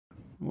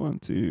1,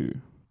 2.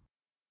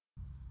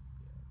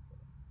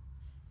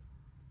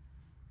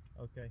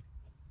 Okay.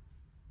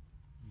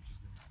 We're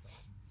just gonna start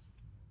the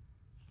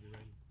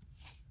music.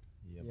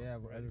 You ready? Yeah,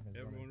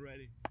 everyone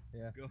ready?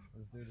 Yeah, let's go.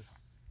 Let's do this.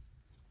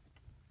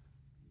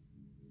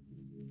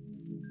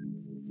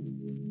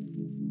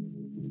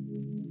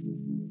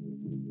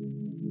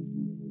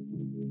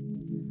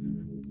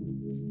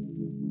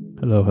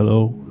 Hello,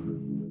 hello.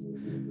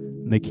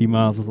 Nicky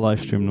Mars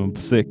livestream number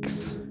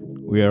 6.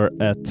 We are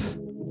at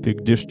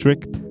Big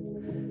District.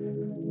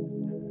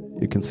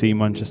 You can see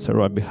Manchester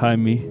right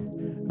behind me.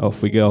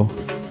 Off we go.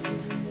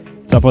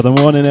 Top of the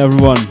morning,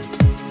 everyone.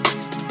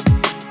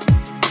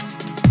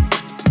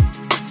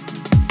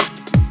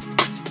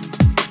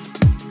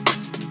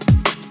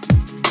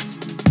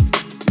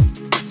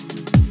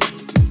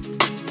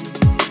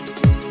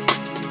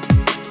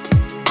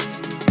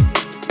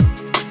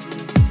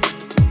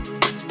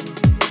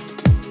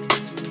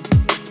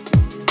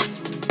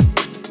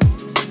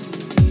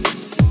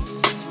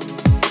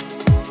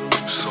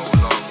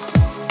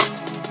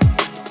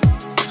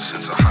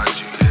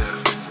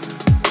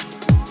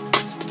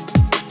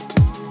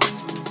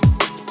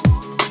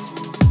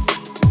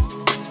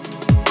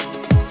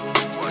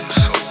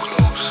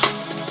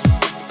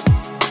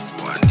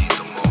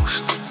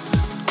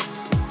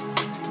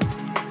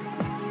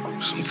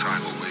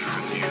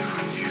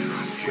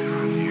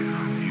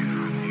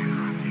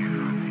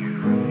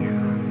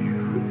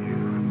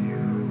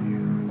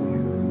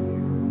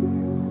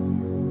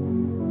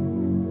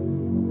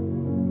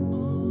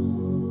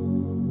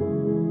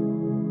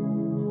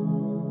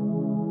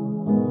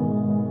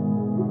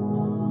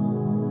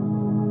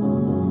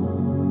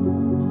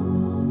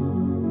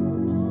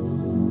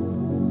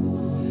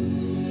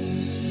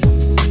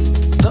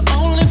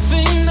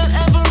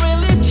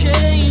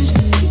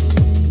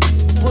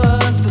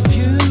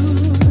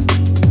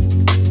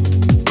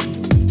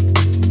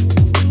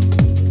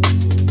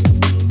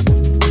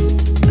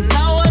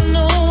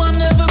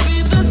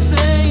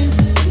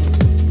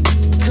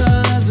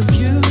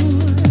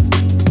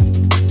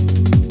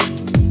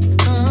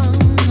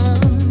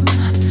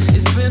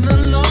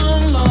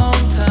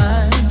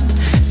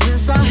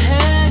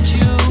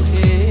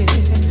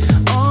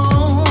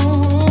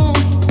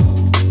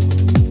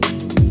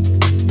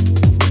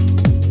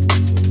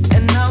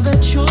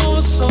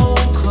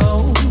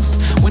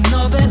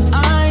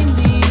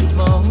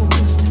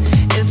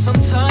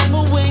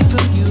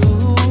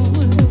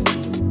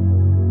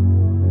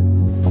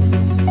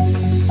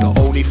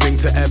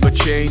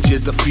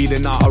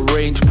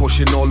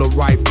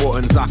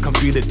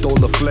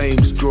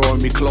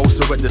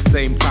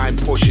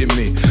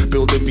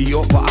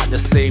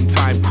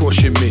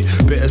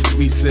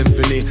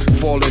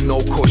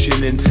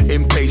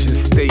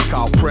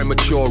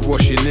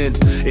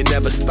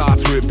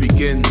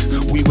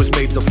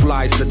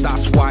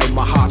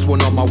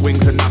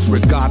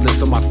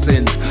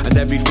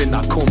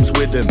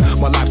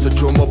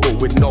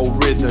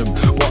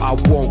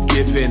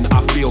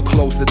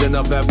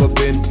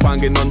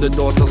 On the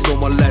door till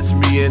someone lets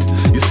me in.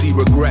 You see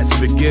regrets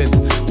begin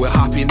where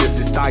happiness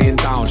is dying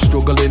down,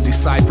 struggling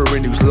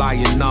deciphering who's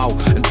lying now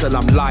until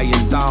I'm lying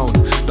down.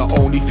 The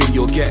only thing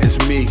you'll get is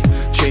me.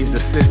 Change the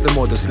system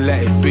or just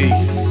let it be.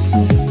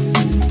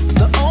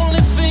 The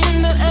only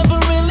thing that ever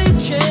really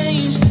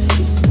changed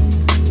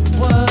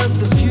was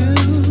the view.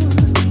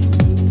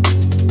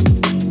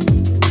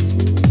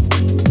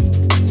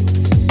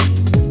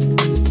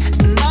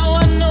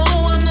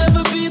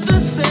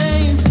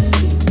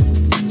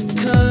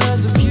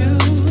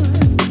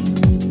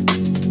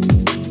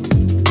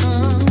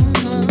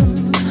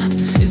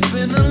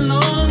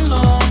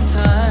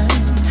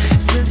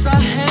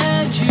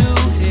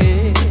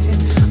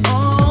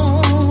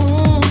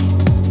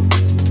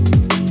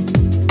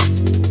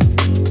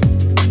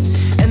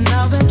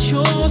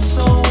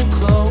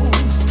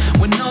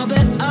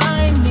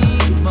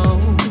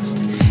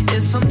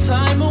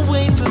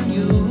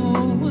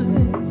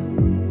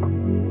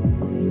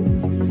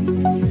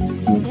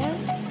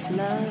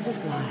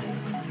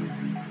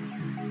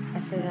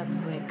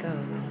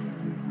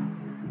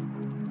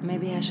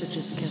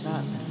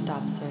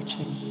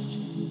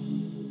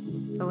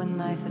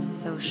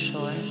 So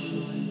short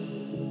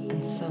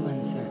and so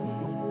uncertain,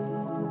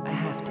 I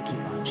have to keep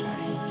on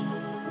trying.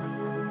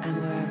 And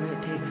wherever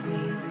it takes me,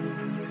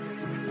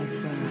 that's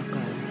where I'll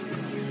go.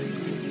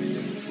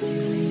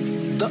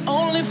 The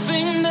only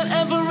thing that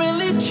ever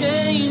really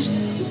changed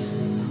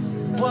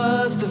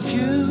was the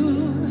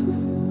view.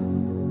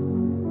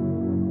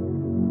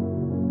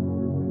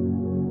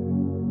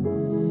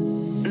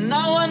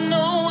 Now I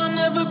know I'll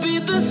never be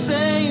the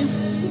same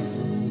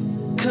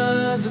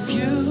 'cause of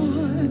you.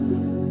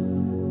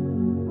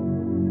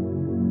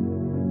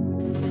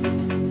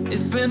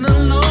 It's been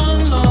a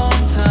long, long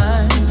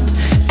time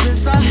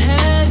since I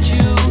had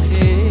you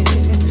here.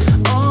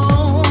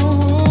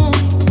 Oh,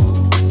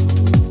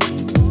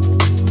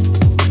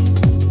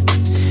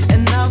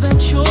 and now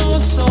that you're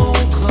so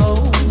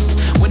close,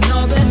 when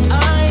all that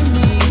I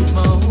need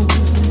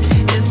most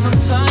is some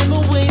time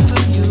away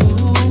from you.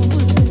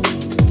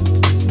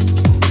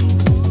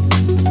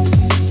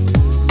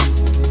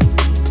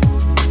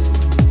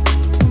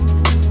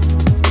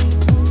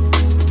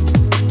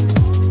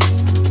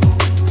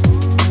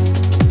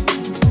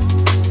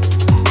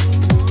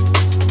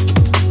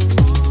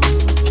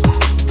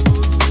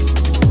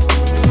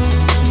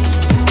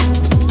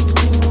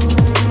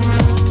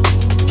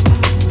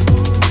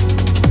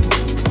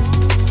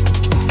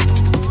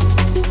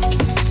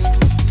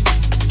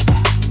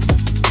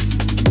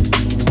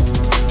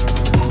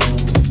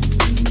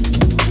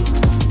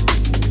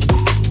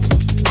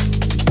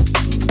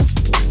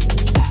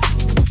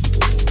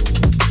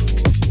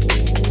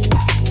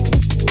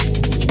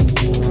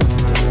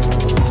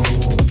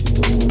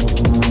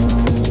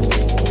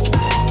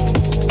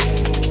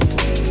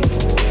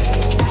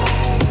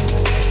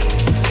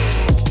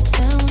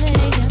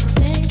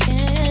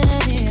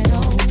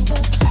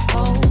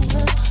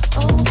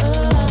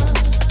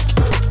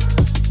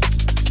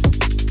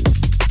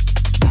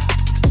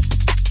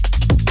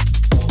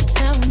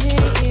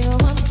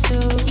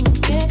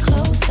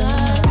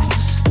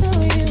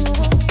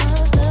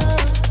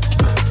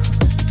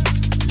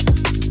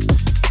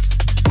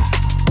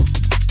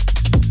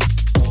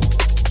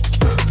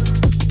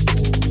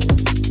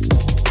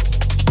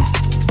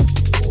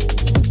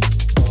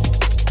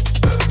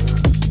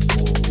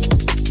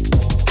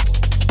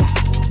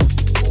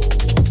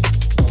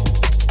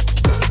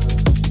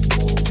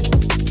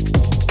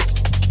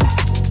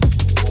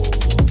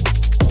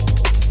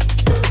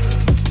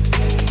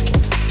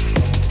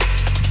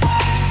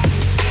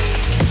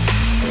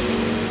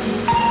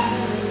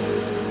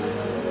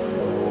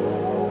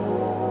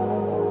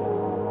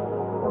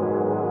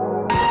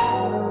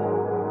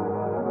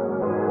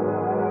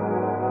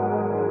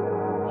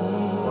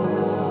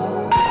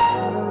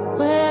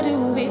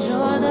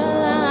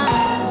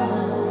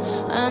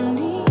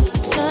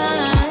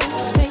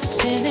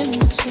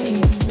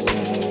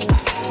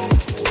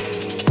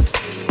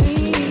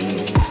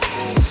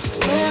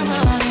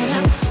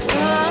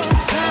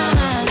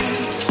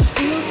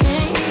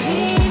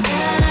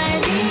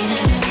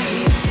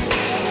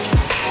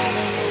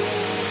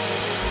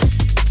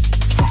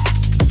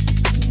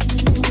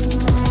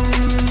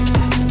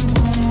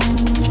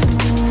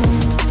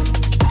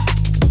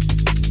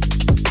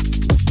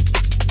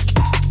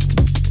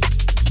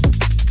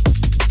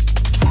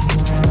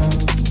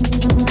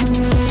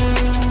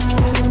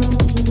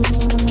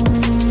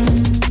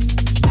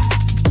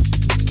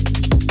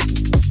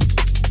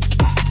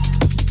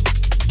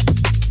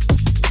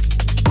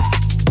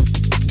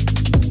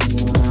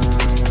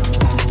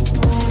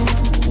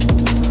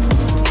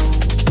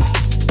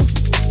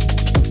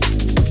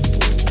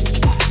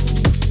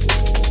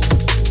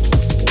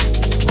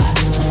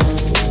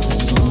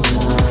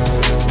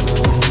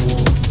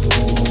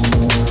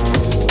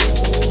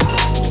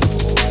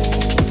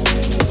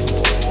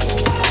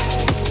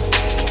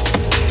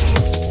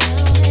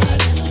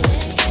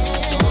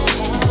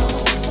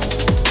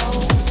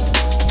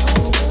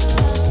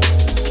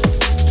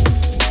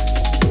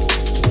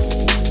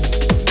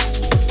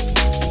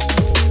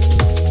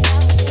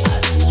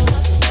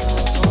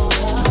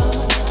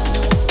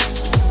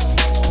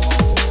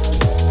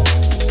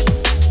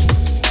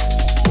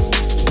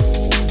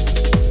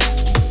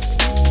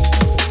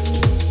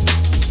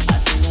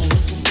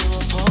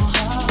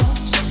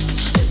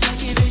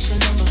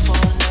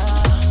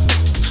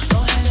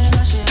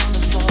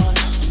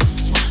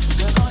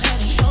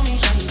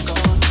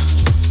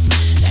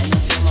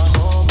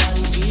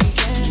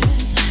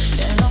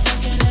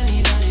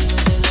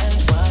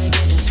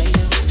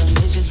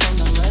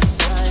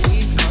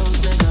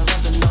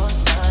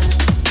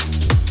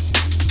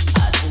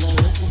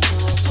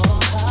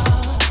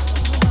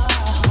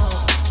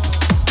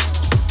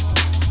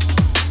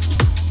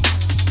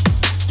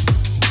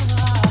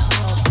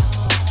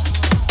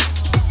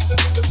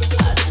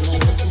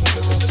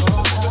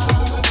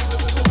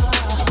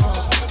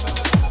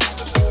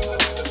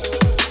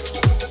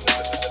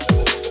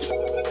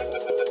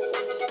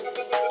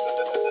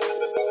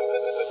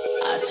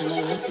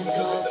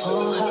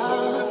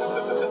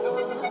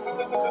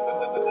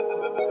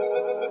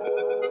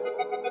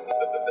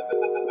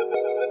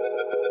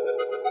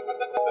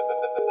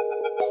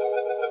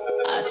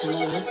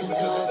 written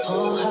to a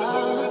Pola.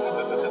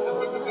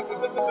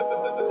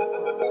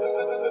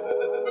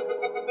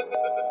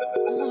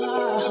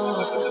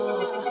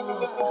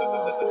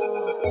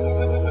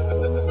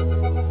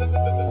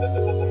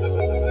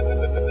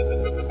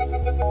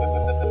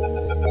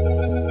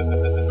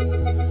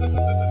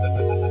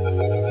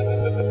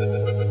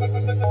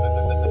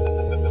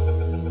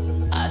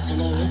 I turn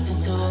a written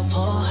to a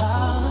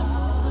Pola.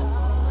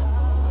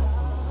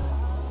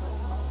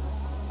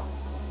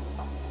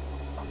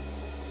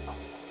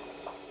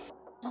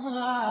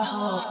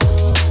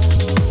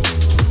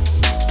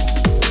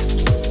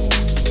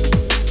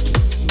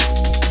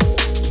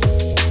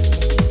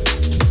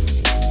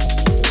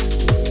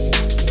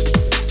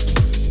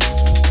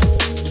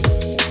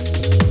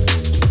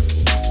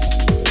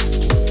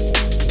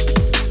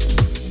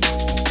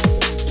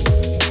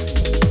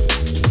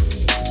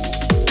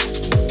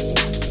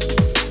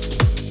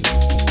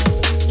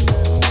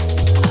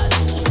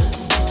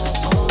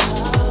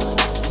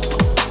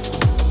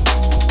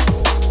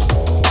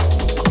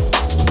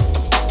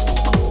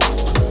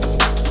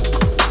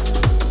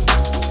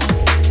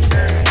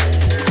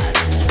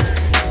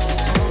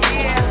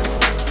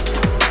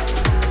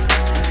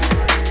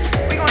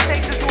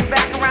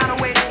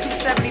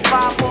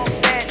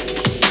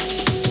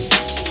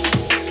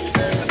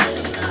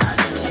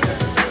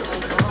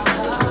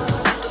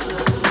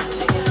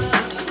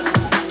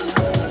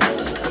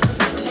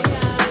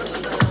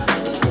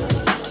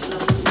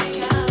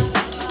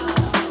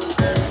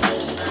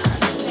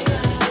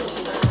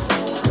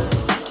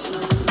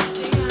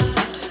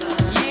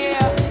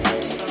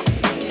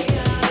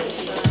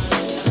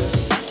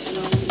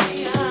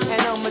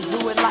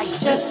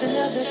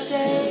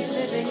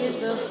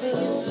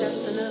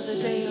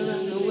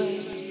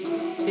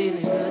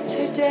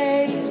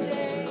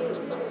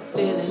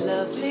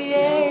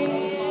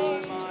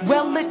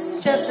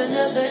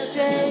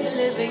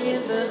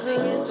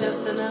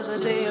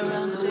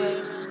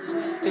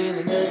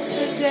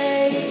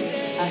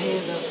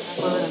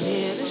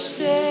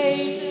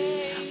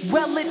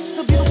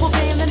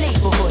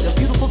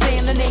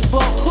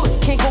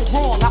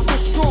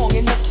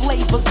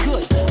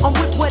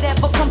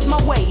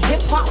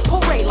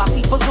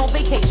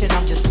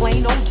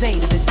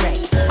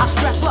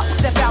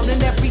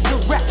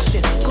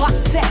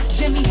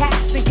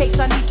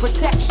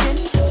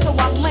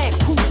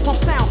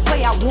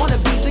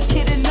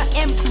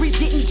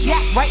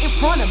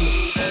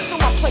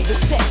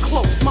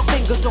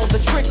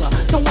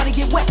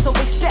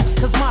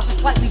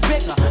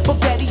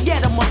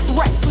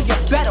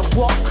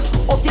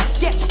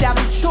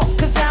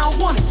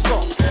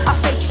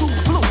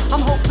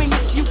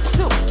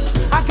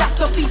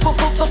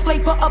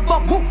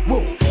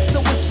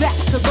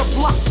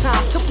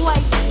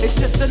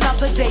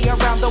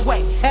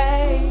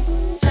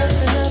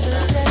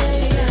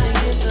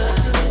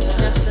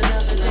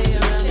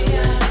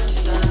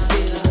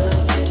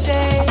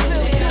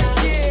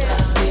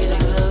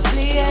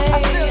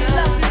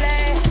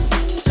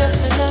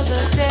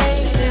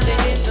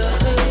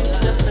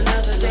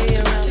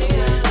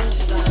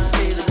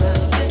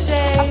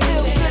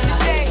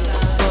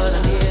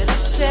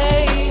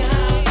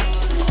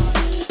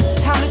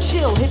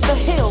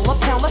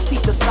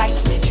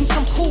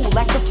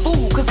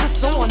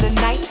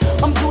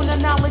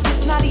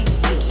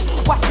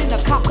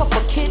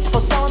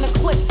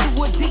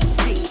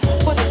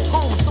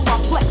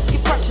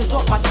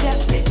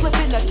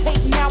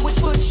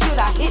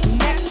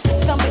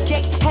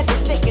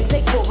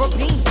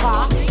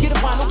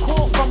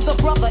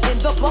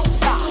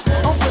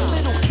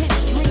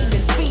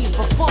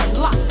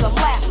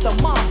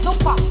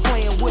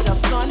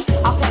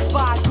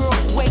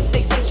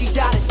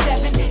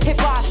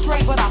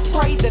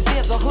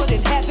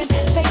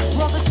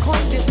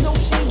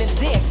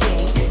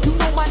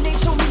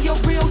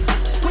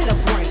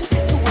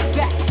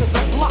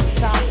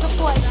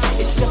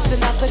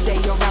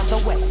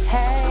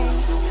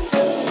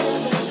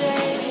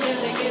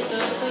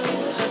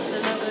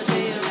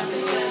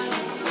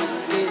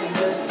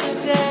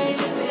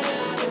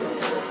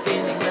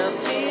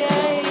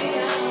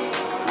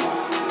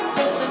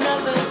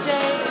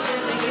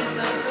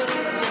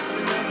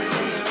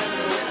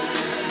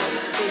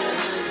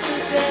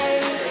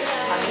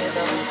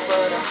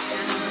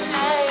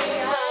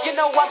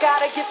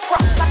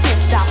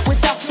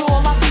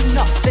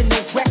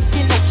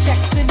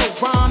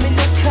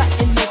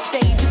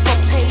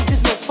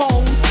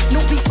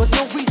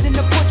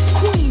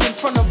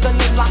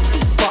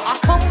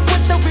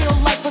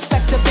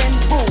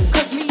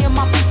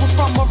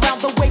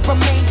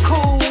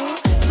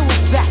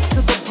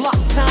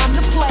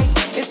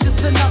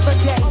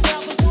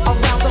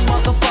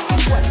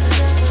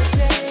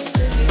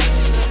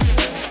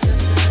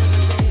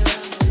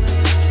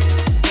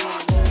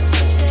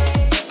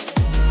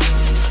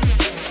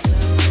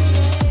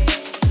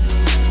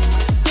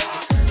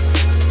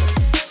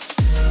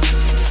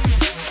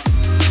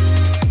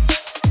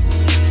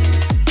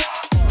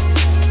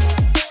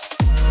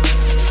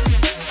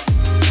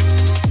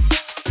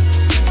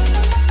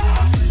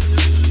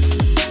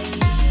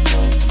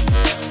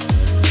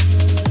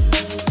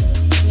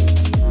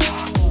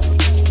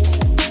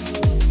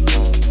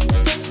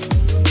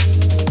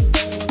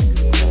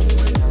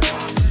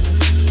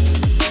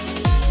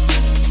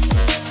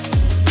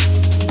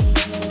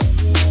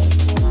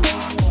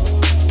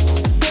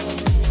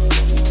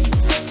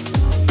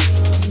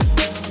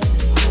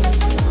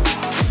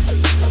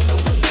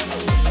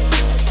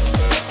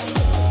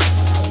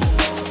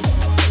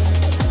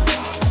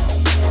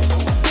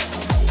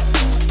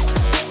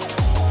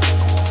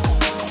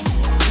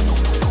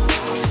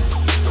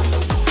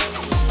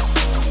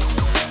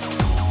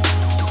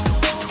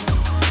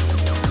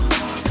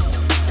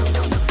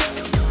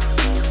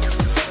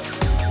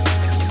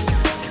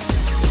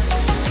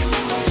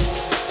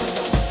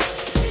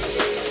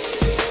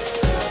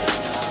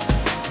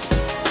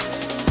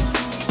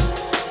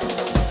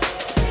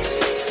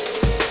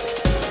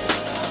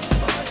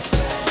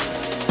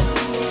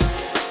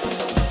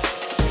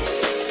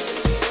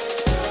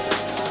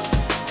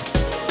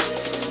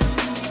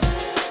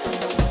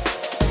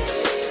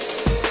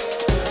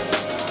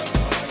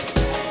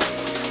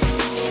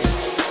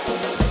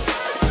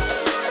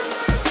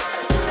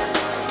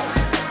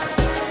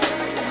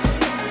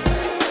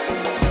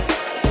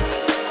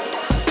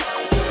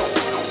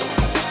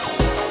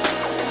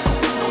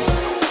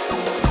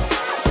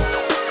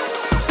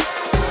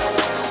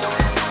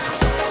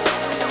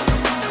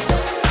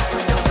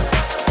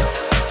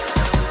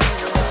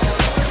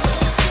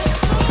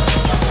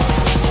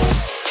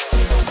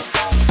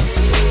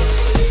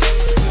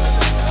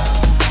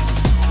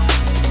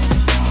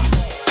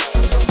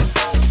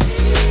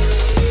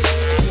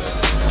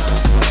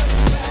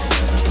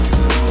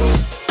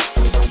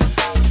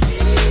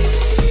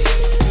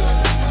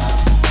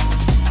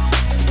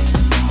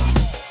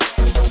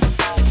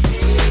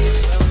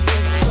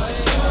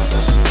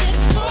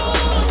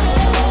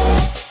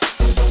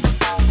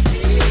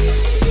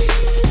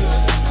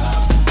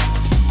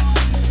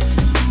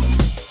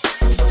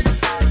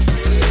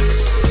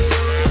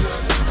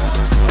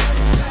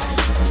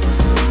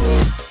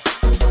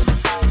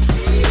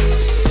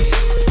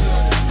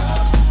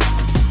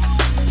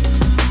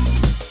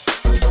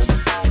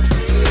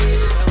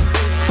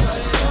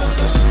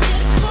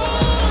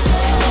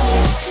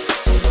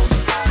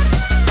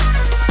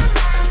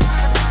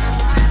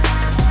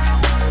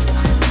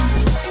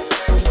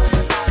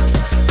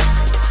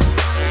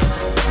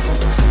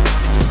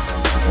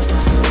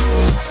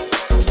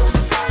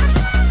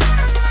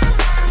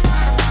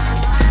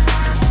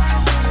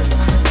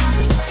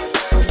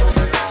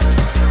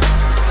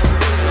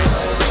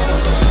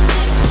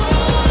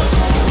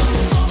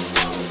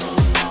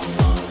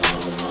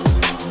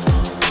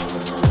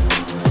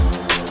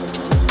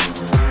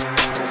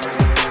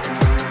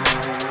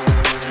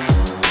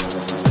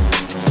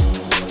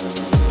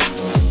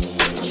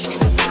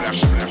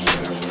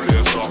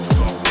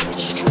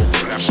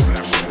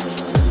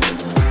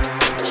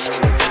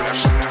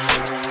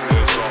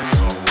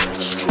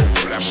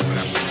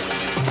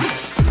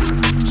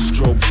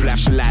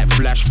 light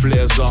flash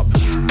flares up.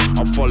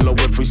 I'll follow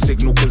every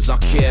signal cause I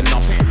care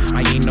enough.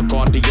 I ain't a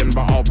guardian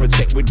but I'll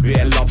protect with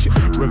bare love.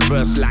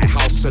 Reverse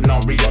lighthouse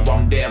scenario,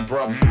 I'm there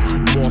bruv.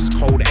 Morse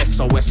code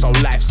SOS, our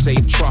life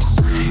save trust.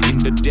 In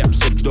the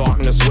depths of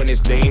darkness when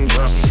it's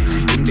dangerous.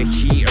 In the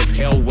heat of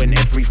hell when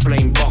every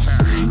flame busts.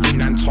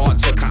 In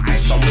Antarctica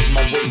ice I'll make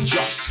my way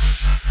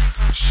just.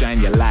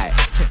 Shine your light.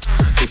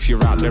 If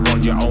you're out there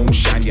on your own,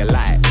 shine your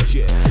light.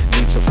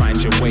 Need to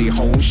find your way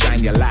home,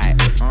 shine your light.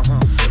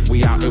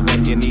 We out there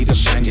when you need to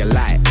shine your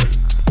light.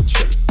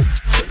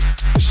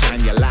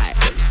 Shine your light.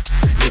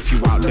 If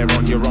you out there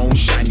on your own,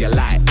 shine your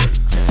light.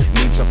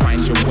 Need to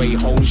find your way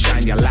home,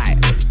 shine your light.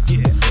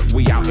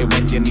 We out here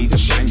when you need to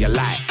shine your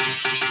light.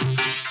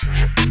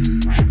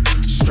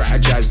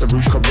 Strategize the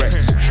route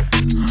correct.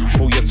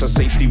 Pull you to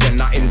safety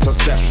when I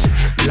intercept.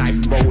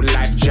 Lifeboat,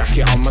 life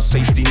jacket, I'm a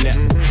safety net.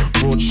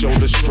 Broad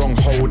shoulders, strong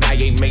hold, I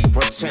ain't make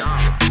pretend.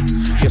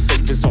 Your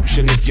safest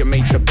option if you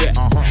make the bet.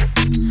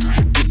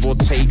 Give or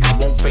take, I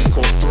won't fake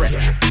or threat.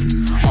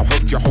 I'll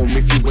help you home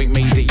if you ain't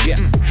made it yet.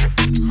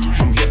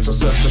 I'm here to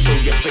serve, so show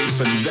your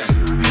faith and then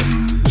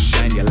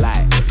shine your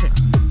light.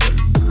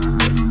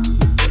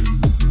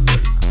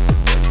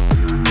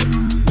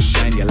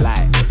 Shine your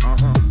light.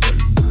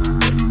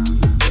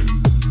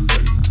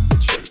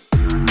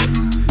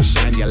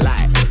 Shine your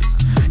light.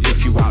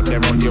 If you out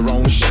there on your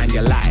own, shine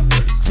your light.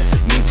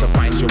 Need to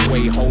find your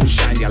way home,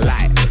 shine your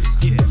light.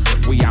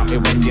 We out here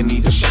when you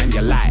need to shine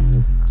your light.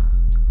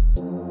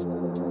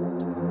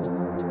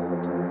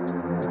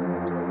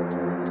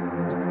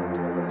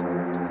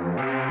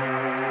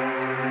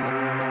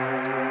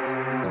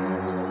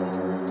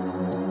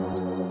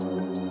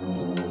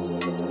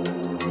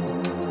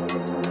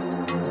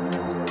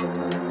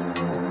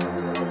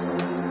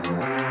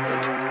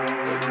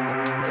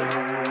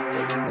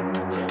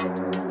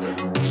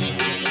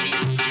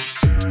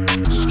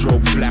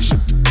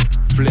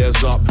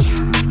 Flares up,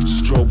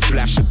 strobe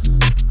flashing,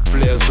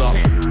 flares up.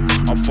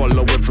 I'll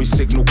follow every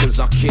signal cause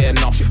I care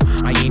enough.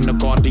 I ain't a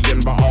guardian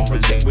but I'll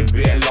protect with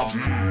bare love.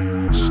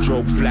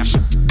 Strobe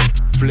flashing,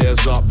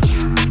 flares up,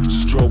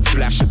 strobe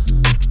flashing,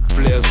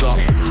 flares up.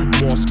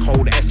 Morse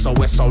code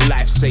SOS, our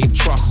life save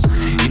trust.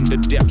 In the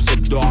depths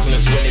of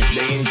darkness when it's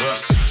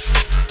dangerous.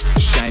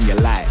 Shine your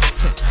light.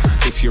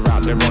 If you're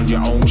out there on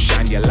your own,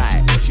 shine your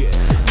light.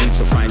 Need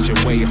to find your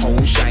way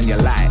home, shine your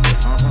light.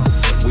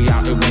 We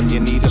out here when you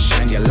need to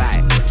shine your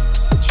light.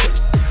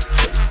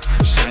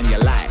 Shine your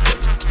light.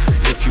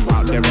 If you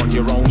out there on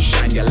your own,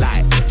 shine your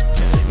light.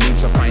 Need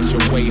to find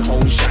your way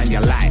home, shine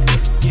your light.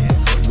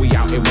 We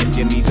out here when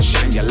you need to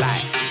shine your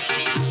light.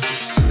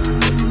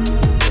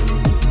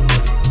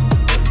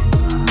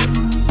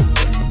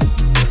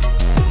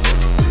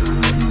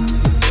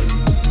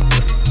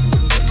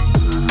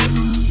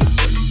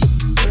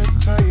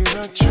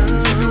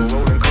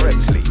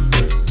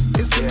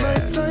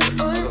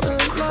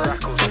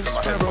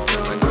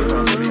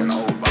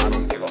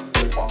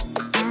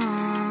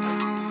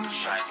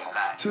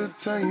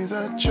 Tell you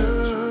the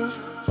truth,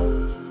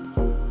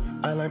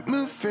 I like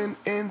moving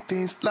in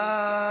these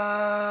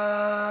lights.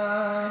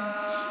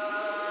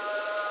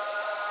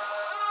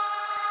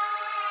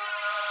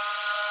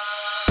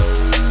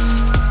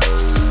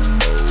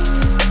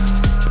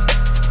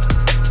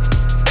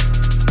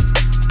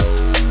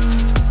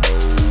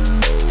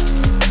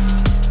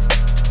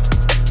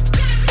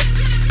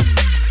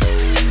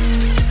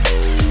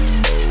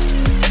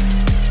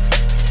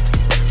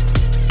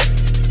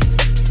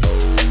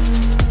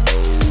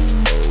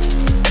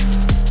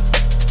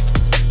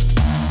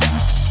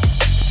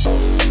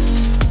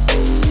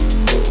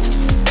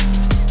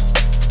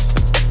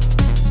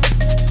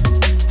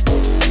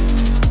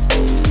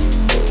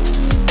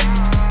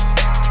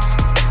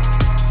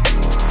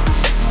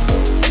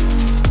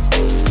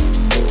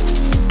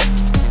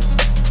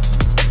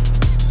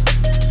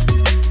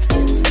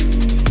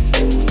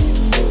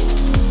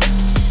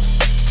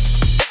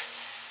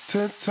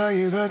 To tell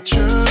you the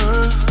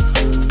truth,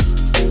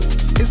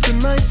 it's the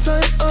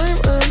nighttime I'm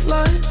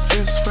alive.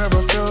 It's where I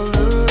feel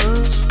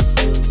loose.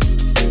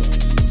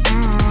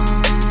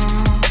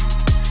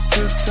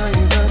 To tell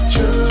you the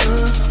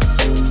truth,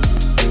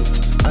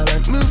 I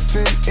like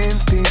moving in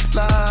these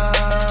lights.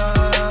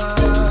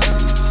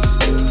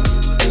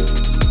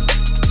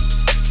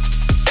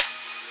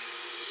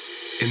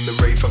 In the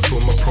rave I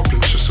feel my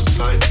problems just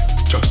subside.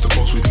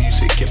 Juxtaposed with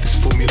music, yet this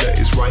formula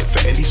is right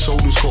for any soul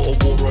who's got a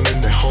war on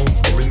in their home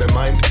or in their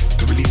mind.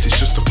 The release is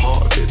just a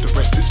part of it, the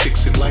rest is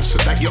fixing life, so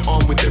that you're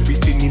armed with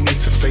everything you need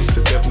to face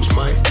the devil's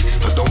mind.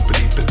 I don't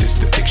believe that this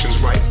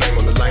depiction's right, bang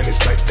on the line.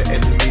 It's like the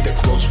enemy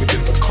that grows within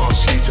but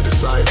casts you to the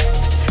side.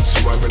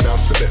 So I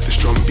renounce and let this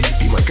drum beat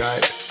be my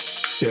guide.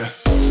 Yeah.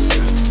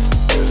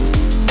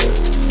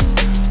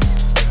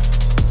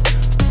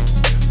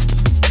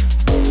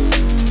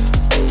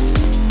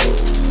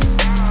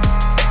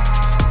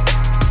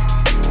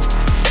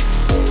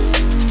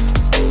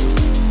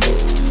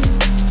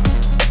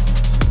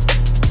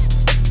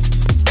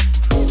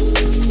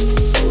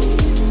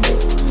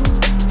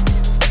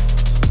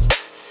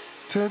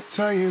 To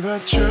tell you the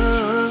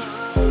truth,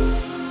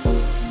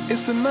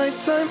 It's the night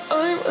time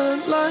I'm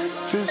at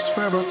life is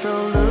where I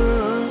feel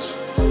loose.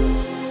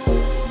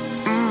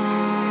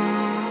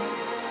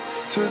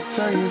 To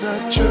tell you the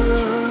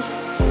truth,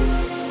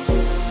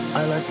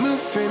 I like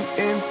moving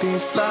in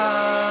these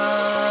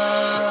lights.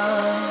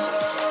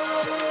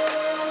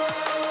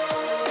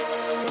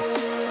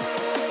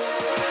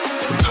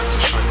 Sometimes I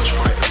shine much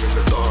brighter in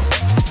the dark.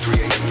 3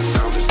 AM the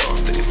sound it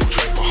starts to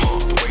infiltrate my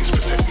heart. The waves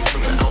protect me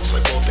from the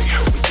outside world, they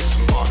help me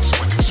disembark. So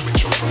I can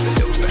switch off from the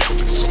hills, they help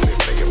in song, they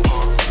play a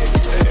part.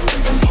 Let it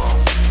plays a part.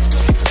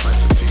 Sleepless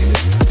nights and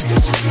feeling. The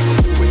Esym will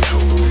always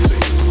help me,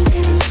 so it was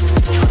needed.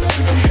 Trying to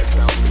put my head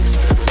down, but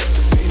instead of let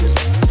the ceiling.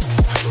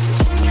 As long as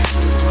we keep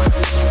the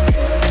silence from me.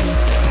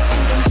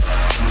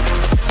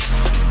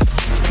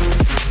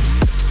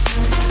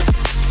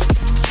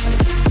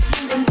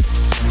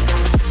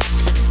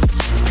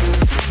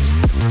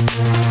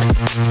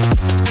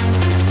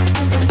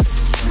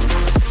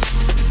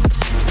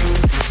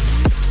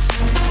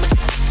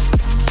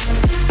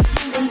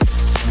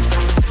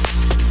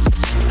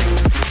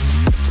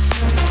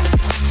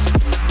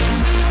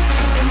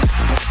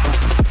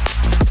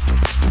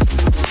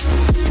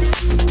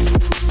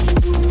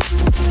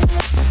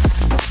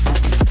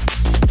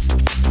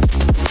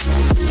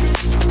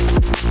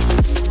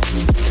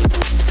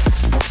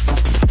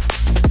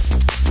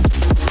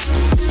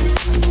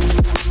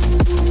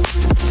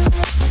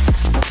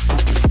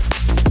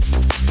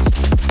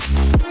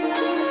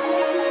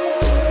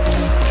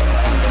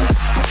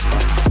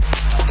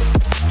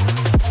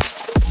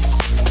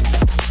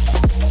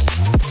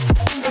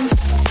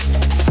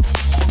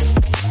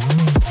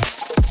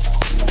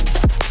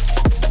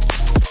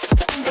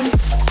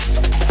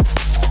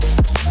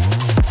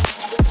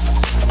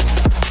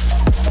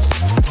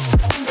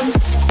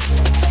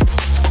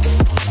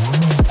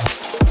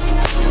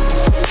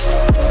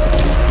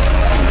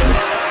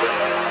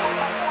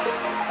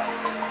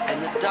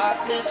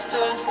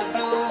 Turns to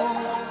blue.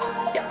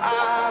 Yeah,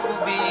 I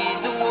will be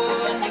the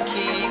one you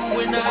keep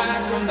when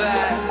I come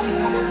back to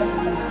you.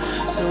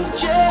 So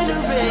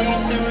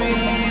generate the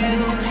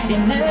real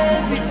in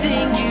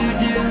everything you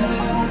do.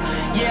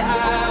 Yeah,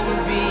 I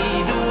will be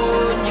the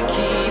one you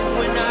keep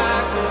when I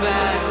come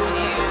back to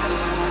you.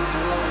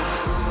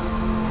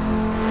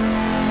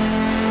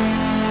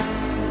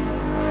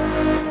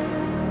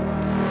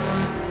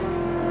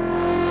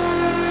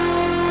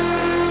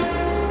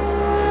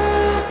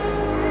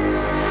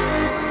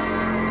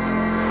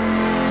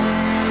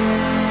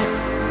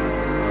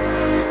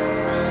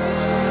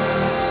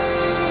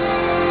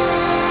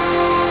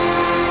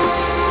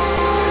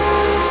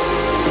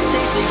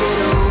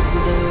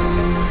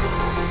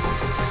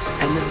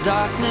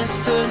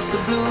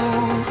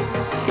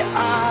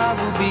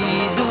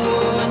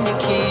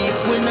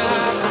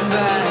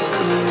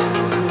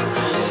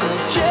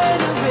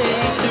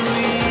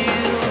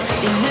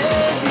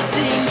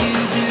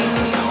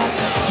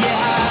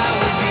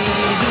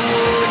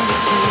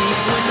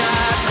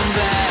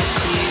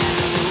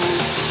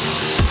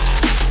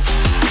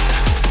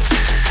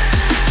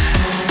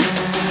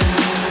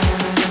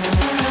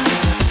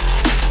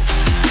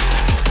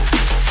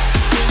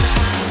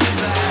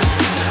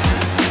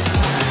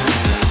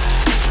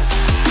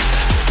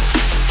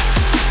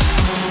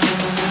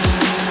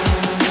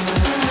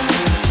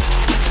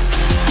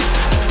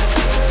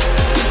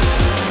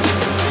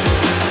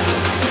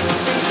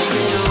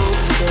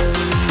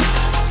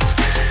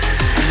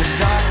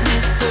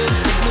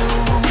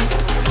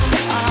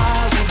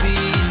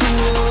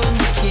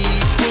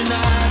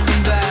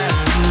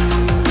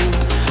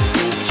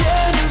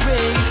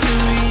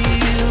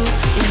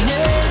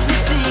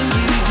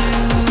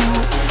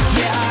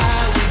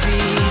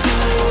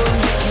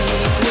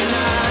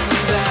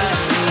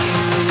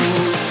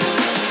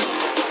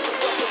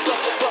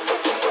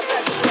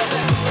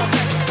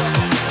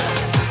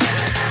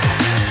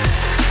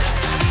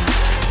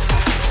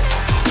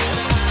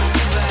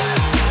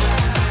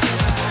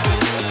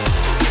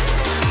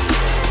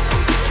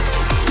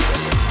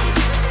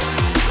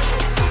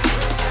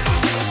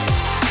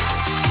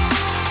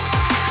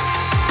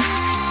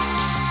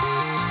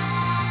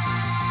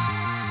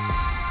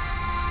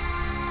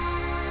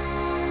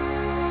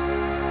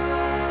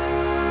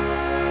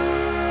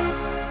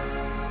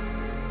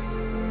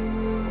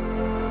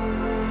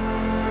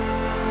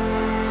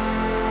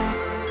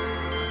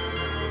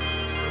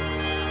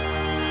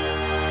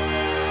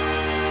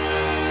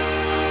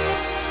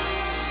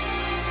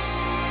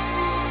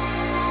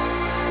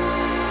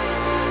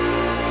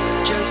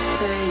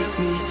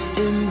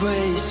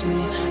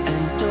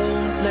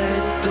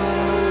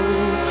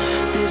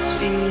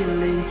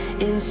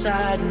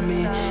 Inside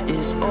me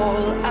is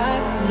all I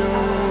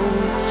know.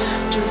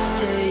 Just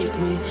take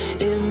me,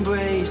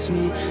 embrace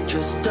me,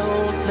 just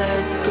don't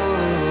let go.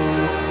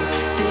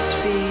 This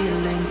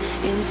feeling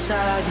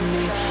inside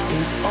me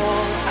is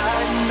all I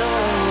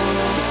know.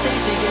 As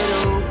days they get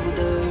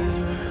older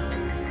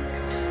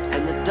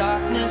and the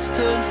darkness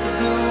turns to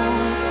blue,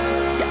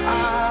 yeah,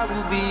 I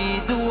will be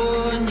the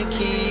one you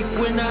keep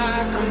when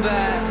I come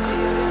back to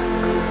you.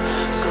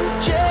 So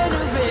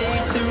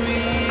generate the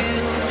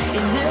real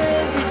in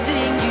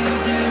everything you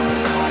do.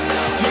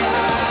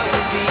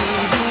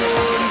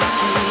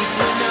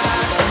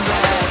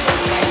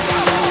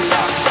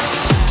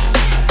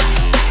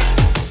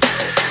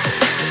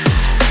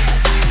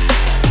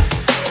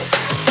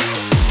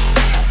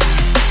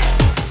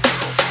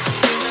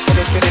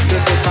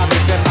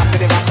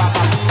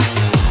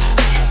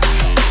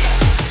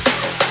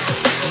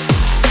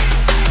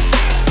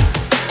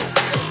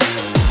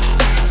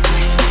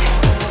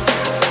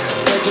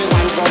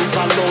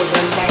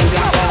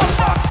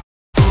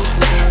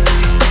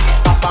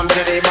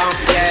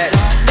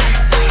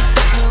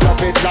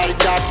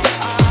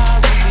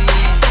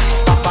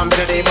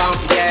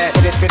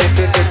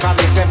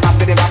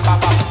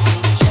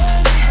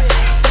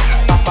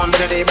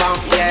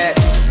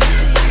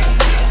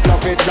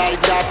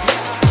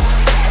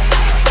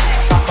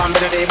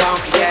 bam, biddy bam,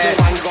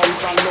 yeah. One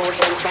guns and load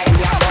them style,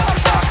 yeah.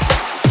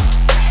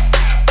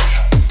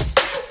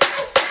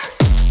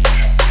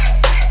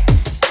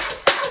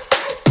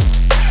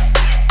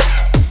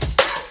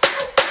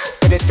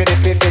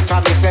 Fit,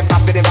 for me, say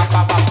bam, biddy bam,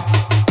 bam, bam.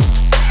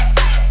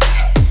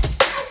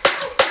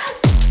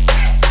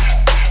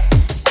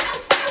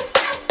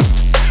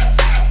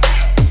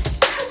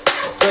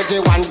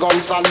 21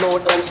 guns and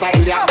load them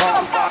style,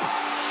 yeah.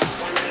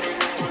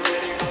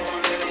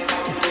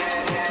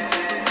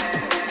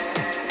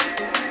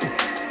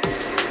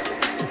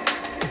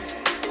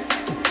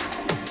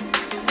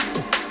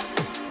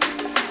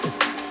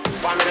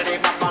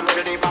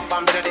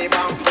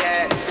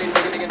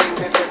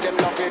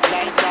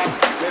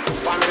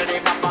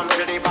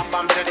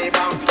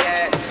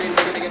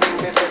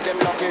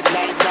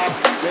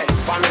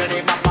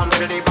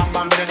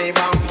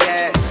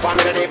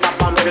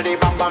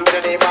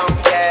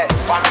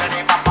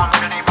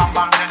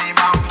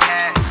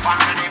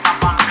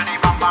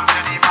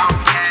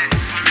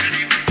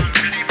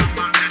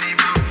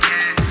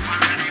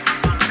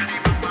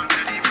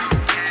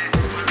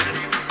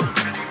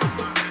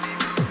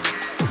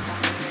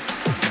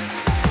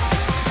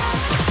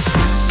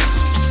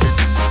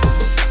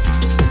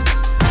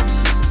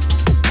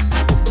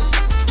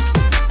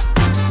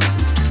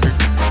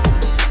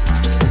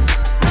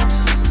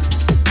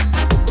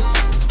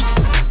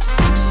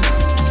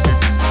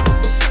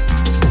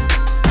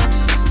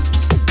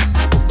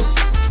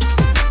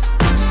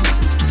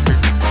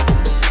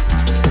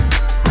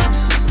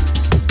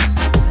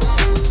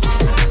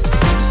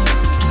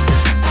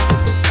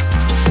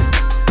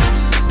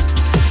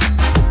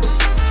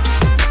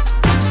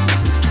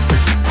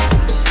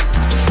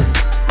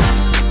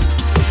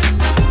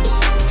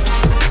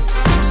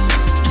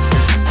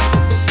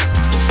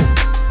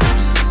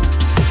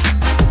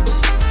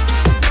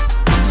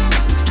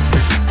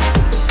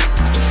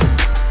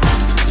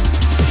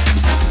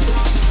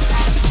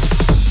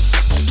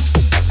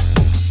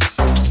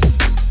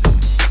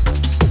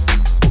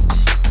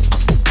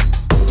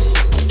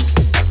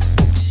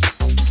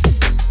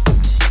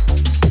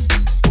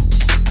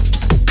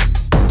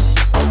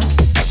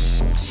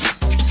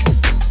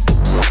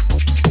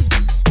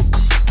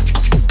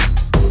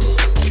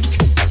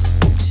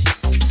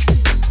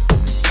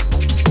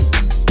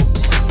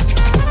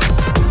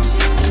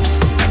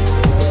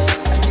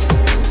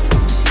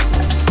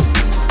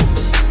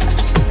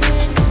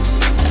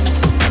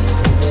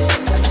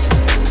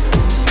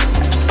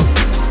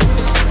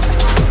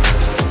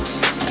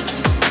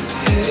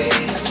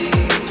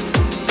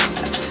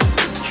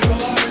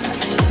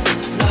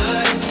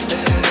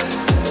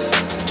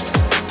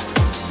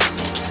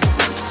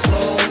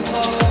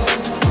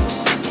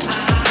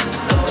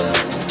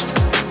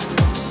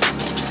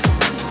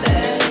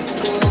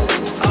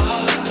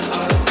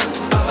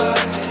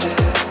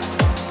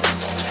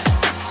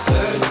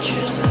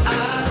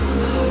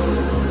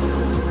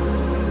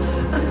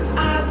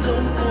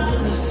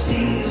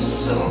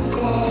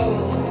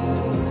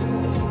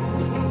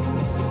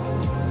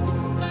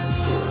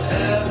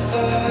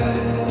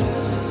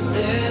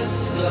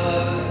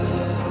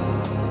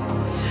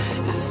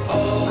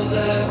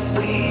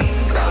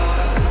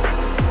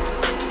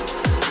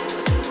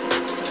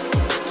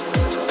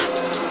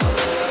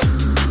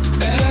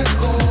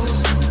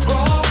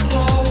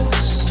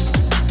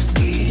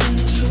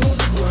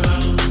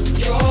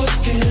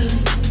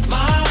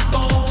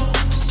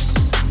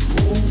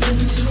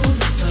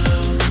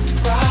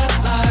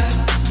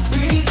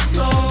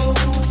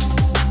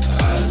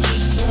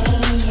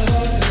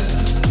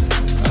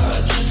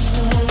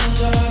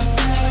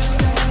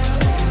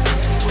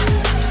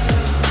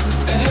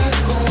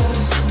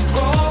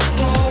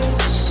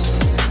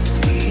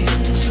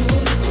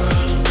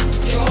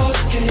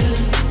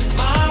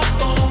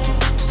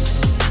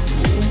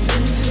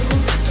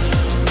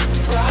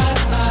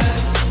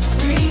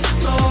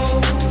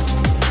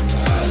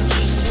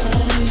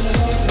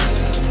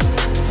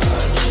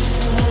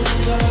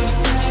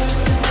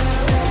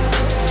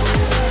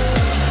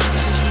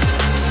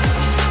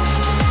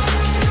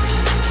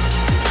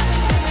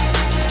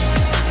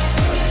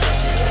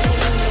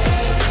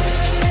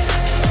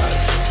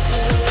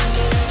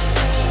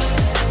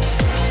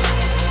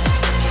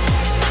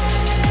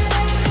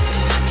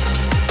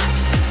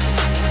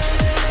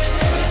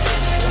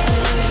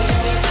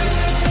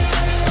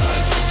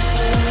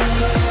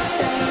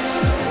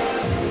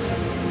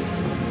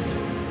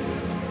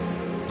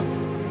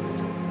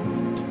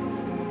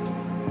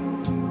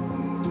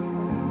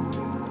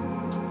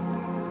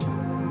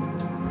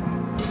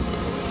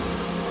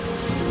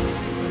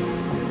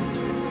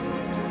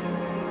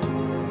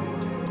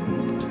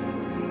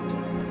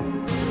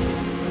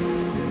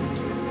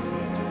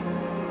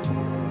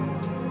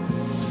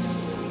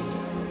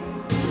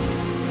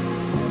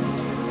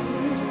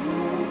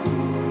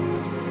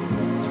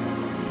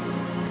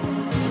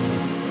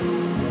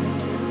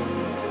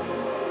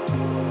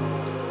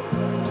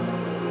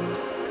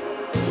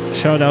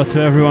 Shout out to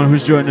everyone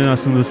who's joining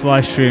us on this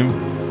live stream.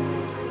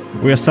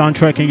 We are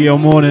soundtracking your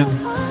morning,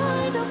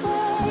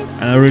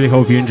 and I really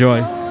hope you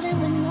enjoy.